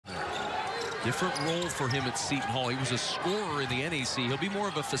Different role for him at Seton Hall. He was a scorer in the NEC. He'll be more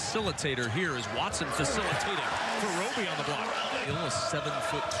of a facilitator here as Watson facilitating for Roby on the block. Hill, a 7'2"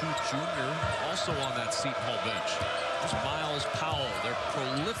 junior, also on that Seton Hall bench. There's Miles Powell, their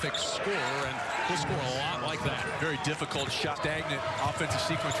prolific scorer, and he'll score a lot like that. Very difficult shot. Stagnant offensive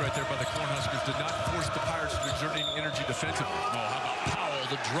sequence right there by the Cornhuskers. Did not force the Pirates to exert any energy defensively. Oh, how about Powell,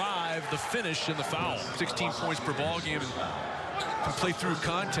 the drive, the finish, and the foul. 16 points per ball game. Can play through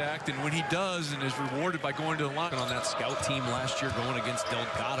contact, and when he does and is rewarded by going to the line. On that scout team last year, going against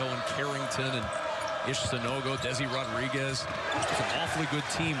Delgado and Carrington and Ish Sanogo, Desi Rodriguez. It's an awfully good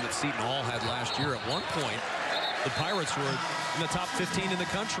team that Seton Hall had last year. At one point, the Pirates were in the top 15 in the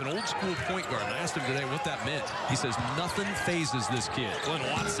country. An old school point guard. I asked him today what that meant. He says nothing phases this kid. Glenn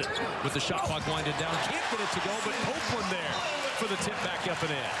Watson with the shot clock winded down. Can't get it to go, but Copeland there for the tip back up and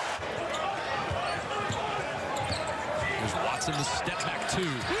in. There's Watson, the step back two.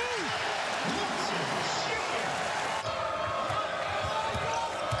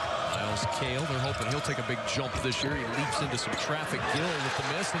 Miles Cale, they're hoping he'll take a big jump this year. He leaps into some traffic. Gill with the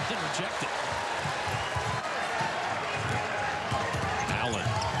miss and then rejected. Allen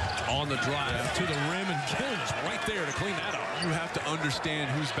on the drive to the rim, and Gill is right there to clean that up. You have to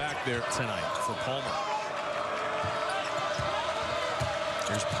understand who's back there tonight for Palmer.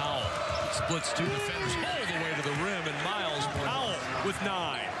 There's Powell. Splits two defenders all the way to the rim, and Miles Powell with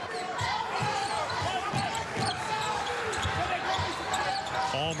 9.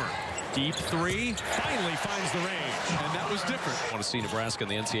 Palmer, deep three, finally finds the range. And that was different. I want to see Nebraska in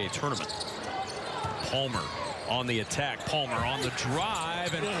the NCAA tournament. Palmer on the attack. Palmer on the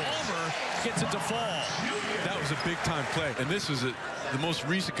drive, and Palmer gets it to fall. That was a big-time play, and this was the most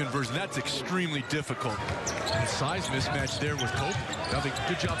recent conversion. That's extremely difficult. The size mismatch there with Cope.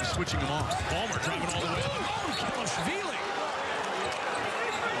 Good job of switching him off. Palmer driving all the way up. Kelishvili.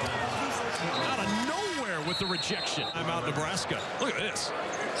 Out of nowhere with the rejection. I'm out Nebraska. Look at this.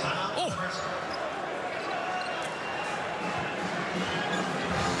 Oh.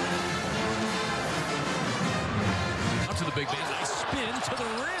 Up to the big man. Nice spin to the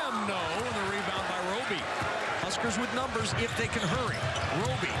rim. No. And the rebound by Roby. Huskers with numbers if they can hurry.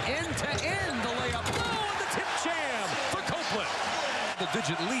 Roby end to end. The layup. Oh, and the tip jam for Copeland.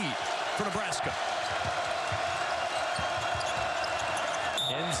 Double-digit lead for Nebraska.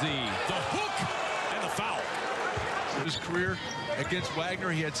 Enzi, the hook, and the foul. His career against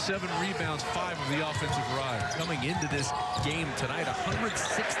Wagner, he had 7 rebounds, 5 of the offensive ride. Coming into this game tonight, 168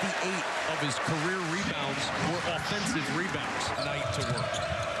 of his career rebounds were offensive rebounds. Night to work.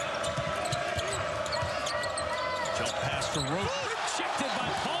 Jump pass to Rowe. Rejected by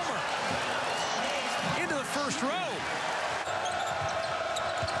Palmer. Into the first row.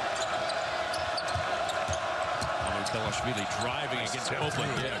 Kelishvili driving against Copeland.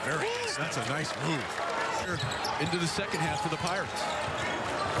 Yeah, very nice. That's a nice move. Into the second half for the Pirates.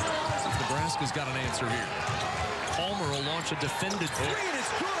 Nebraska's got an answer here. Palmer will launch a defended three, and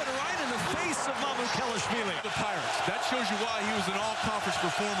it's good right in the face of Mamu Kelishvili. The Pirates. That shows you why he was an all-conference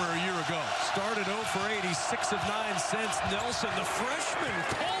performer a year ago. Started 0 for 8. He's 6 of 9 since. Nelson, the freshman,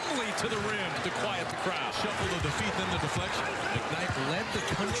 calmly to the rim to quiet the crowd. Shuffle of the feet, then the deflection. McKnight led the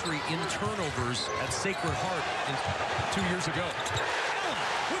country in turnovers at Sacred Heart 2 years ago. Allen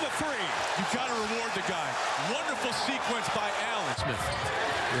with a three. You got to reward the guy. Wonderful sequence by Allen. Smith.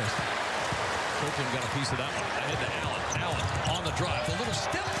 Yes. Copeland got a piece of that one. Ahead to Allen. Allen on the drive. A little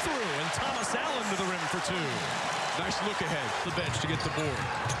step through, and Thomas Allen to the rim for 2. Nice look ahead. The bench to get the board.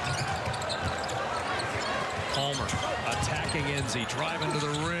 Palmer attacking Enzi. Driving to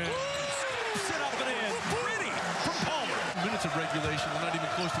the rim. Sit up and in. Pretty from Palmer. Minutes of regulation. We're not even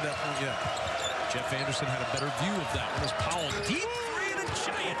close to that point yet. Jeff Anderson had a better view of that. It was Powell. Deep three and a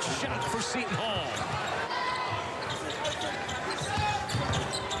giant shot for Seton Hall.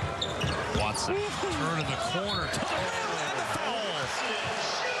 Watson turning the corner to the rim and the foul.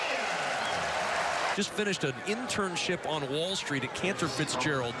 Just finished an internship on Wall Street at Cantor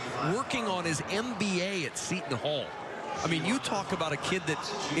Fitzgerald, working on his MBA at Seton Hall. I mean, you talk about a kid that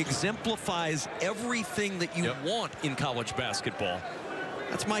exemplifies everything that you want in college basketball.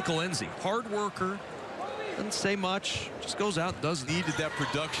 That's Michael Enzi. Hard worker, doesn't say much, just goes out and does. Needed that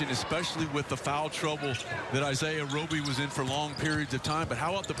production, especially with the foul trouble that Isaiah Roby was in for long periods of time. But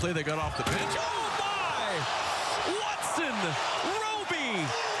how about the play they got off the bench? Oh, my! Watson! Roby!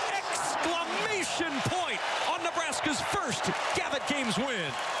 Exclamation point on Nebraska's first Gavitt Games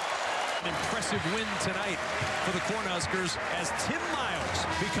win. An impressive win tonight for the Cornhuskers as Tim Miles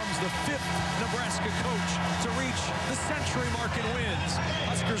becomes the 5th Nebraska coach to reach the century mark in wins.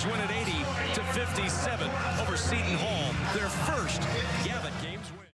 Huskers win at 80-57 over Seton Hall, their first Gavitt Games.